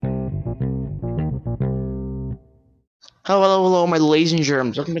Hello, my ladies and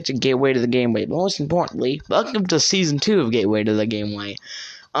germs. Welcome back to Gateway to the Gameway. But most importantly, welcome to Season 2 of Gateway to the Gameway.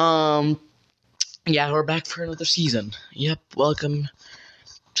 Yeah, we're back for another season. Yep, welcome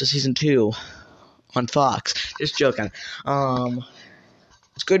to Season 2 on Fox. Just joking.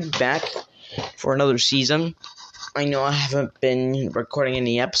 It's good to be back for another season. I know I haven't been recording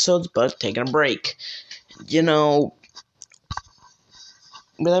any episodes, but taking a break. You know,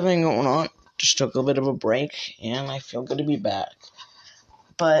 with everything going on, just took a bit of a break, and I feel good to be back.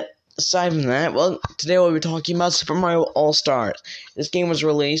 But aside from that, well, today we'll be talking about Super Mario All-Stars. This game was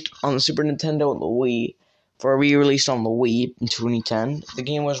released on the Super Nintendo and the Wii, for a re-release on the Wii in 2010. The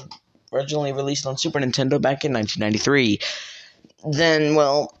game was originally released on Super Nintendo back in 1993. Then,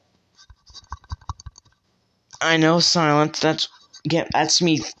 well, I know, silence, that's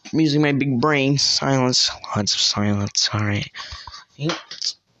me using my big brain. Silence, lots of silence, alright.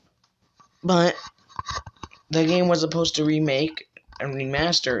 But the game was supposed to remake and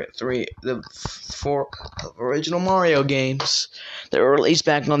remaster the four original Mario games that were released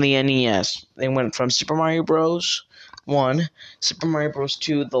back on the NES. They went from Super Mario Bros. 1, Super Mario Bros.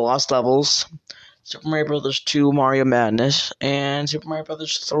 2, The Lost Levels, Super Mario Bros. 2, Mario Madness, and Super Mario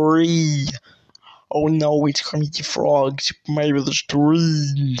Bros. 3. Oh no, it's Kermit Frog, Super Mario Bros.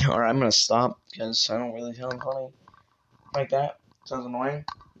 3. Alright, I'm gonna stop because I don't really sound funny like that. Sounds annoying.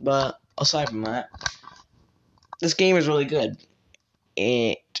 But aside from that, this game is really good.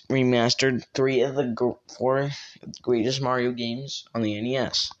 It remastered 3 of the 4 greatest Mario games on the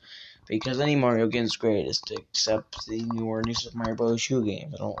NES. Because any Mario game is greatest, except the new Super Mario Bros. U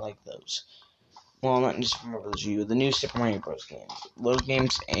games. I don't like those. Well, not New Super Mario Bros. U, the new Super Mario Bros. Games. Those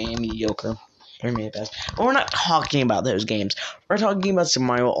games are mediocre. They're made best. But we're not talking about those games. We're talking about Super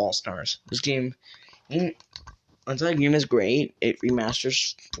Mario All-Stars. This game, once that game is great, it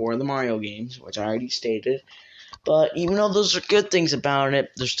remasters 4 of the Mario games, which I already stated. But even though those are good things about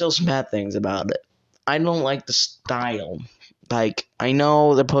it, there's still some bad things about it. I don't like the style. Like, I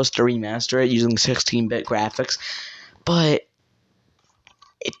know they're supposed to remaster it using 16-bit graphics, but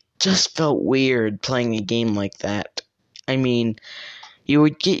it just felt weird playing a game like that. I mean, you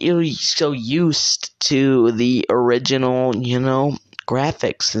would get so used to the original,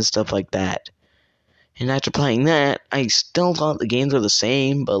 graphics and stuff like that. And after playing that, I still thought the games were the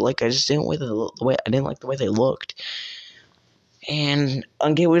same, but I just didn't like the way they looked. And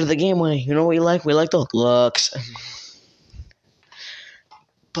on Gateway to the Gameway, you know what we like? We like the looks.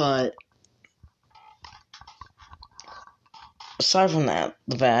 But aside from that,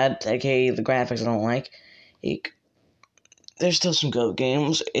 the bad, aka the graphics I don't like, there's still some good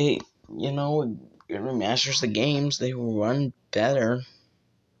games. It remasters the games, they will run better.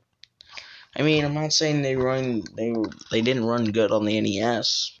 I mean, I'm not saying they didn't run good on the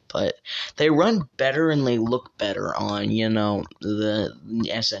NES, but they run better and they look better on, the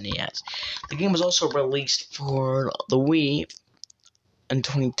SNES. The game was also released for the Wii in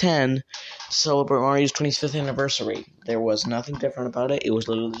 2010 to celebrate Mario's 25th anniversary. There was nothing different about it. It was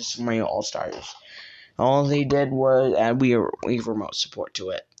literally just Mario All-Stars. All they did was add Wii remote support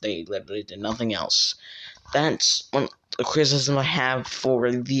to it. They literally did nothing else. That's one the criticism I have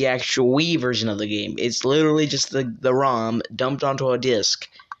for the actual Wii version of the game. It's literally just the ROM dumped onto a disc.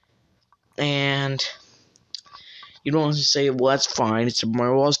 And you don't have to say, well, that's fine, it's Super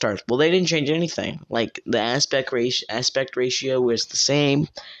Mario All-Stars. Well, they didn't change anything. Like, the aspect ratio is the same.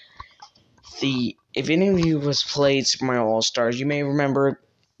 If any of you has played Super Mario All-Stars, you may remember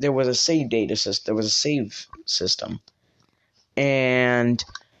there was a save data system. There was a save system. And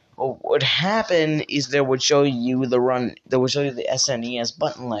what would happen is they would show you the SNES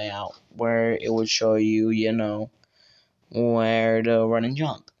button layout, where it would show you, where to run and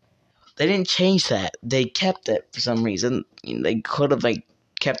jump. They didn't change that. They kept it for some reason. They could have,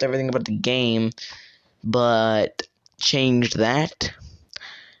 kept everything about the game, but changed that.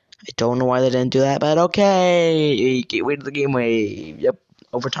 I don't know why they didn't do that, but okay. Gateway to the Gameway. Yep.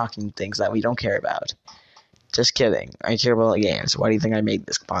 Over-talking things that we don't care about. Just kidding. I care about games. Why do you think I made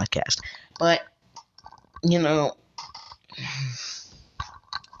this podcast? But, the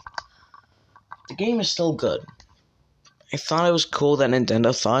game is still good. I thought it was cool that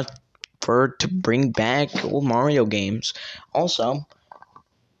Nintendo thought to bring back old Mario games. Also,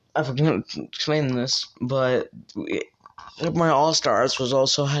 I forgot to explain this, but Super Mario All-Stars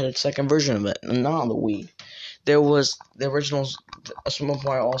had a second version of it, and not on the Wii. There was the original Super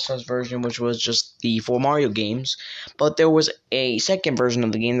Mario All-Stars version, which was just the 4 Mario games, but there was a second version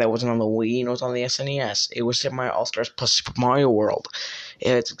of the game that wasn't on the Wii, and it was on the SNES. It was Super Mario All-Stars plus Super Mario World.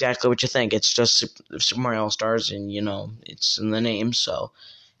 It's exactly what you think. It's just Super Mario All-Stars, and, it's in the name, so,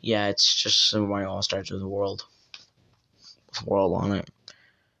 yeah, it's just Super Mario All-Stars with the world. with World on it.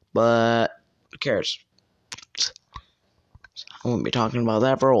 But who cares? I won't be talking about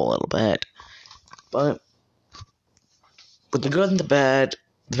that for a little bit. But with the good and the bad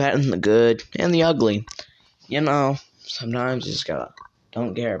and the good, and the ugly, sometimes you just gotta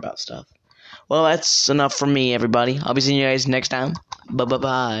don't care about stuff. Well, that's enough from me, everybody. I'll be seeing you guys next time.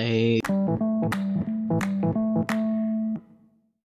 Bye-bye-bye.